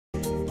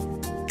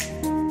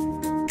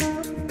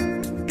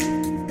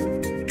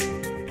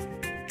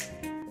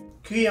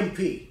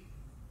QMP,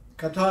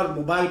 Qatar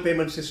Mobile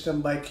Payment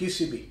System by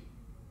QCB,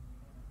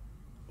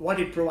 what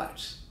it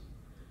provides: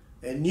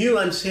 a new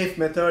and safe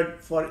method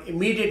for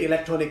immediate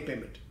electronic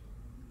payment.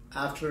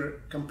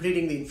 After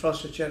completing the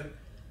infrastructure,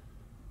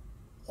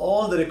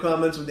 all the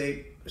requirements of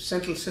the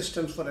central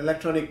systems for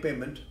electronic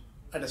payment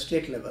at a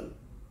state level.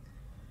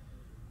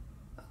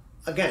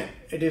 Again,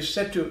 it is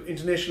set to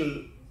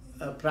international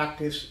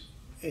practice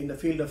in the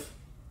field of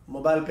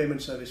mobile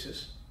payment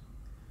services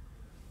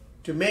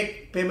to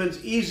make payments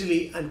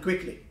easily and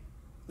quickly.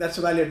 That's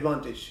a value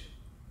advantage.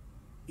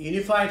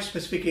 Unified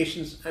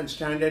specifications and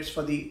standards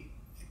for the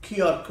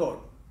QR code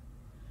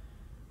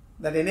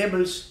that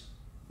enables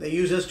the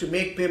users to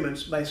make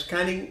payments by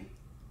scanning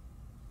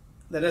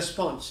the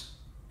response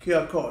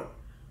QR code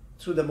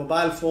through the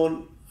mobile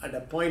phone at a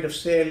point of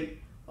sale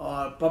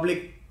or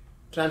public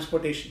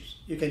transportations.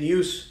 You can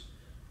use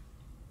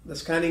the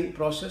scanning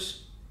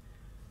process,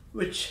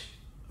 which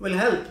will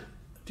help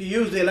to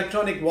use the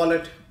electronic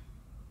wallet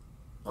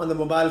on the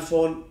mobile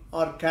phone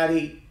or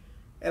carry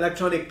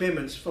electronic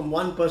payments from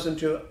one person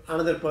to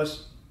another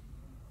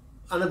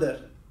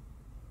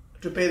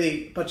to pay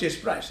the purchase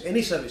price,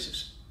 any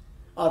services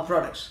or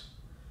products.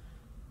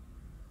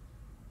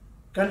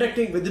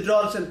 Conducting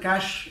withdrawals and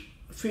cash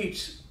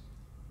feeds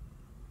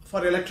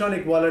for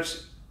electronic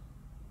wallets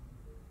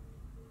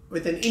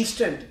with an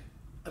instant,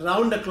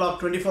 round the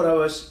clock, 24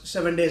 hours,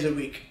 7 days a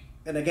week.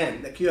 And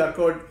again, the QR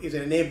code is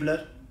an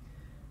enabler.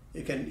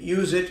 You can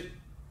use it.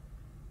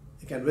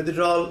 You can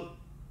withdraw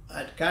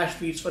at cash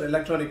feeds for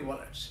electronic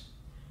wallets,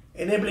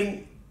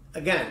 enabling,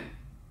 again,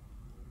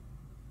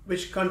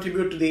 which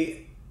contribute to the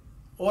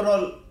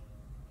overall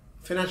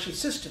financial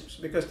systems,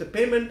 because the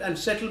payment and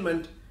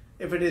settlement,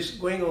 if it is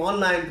going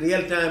online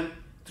real time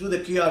through the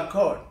QR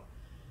code,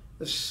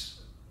 the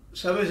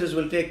services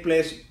will take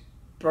place,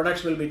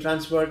 products will be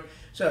transferred.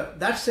 So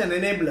that's an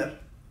enabler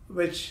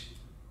which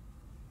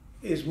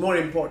is more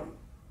important.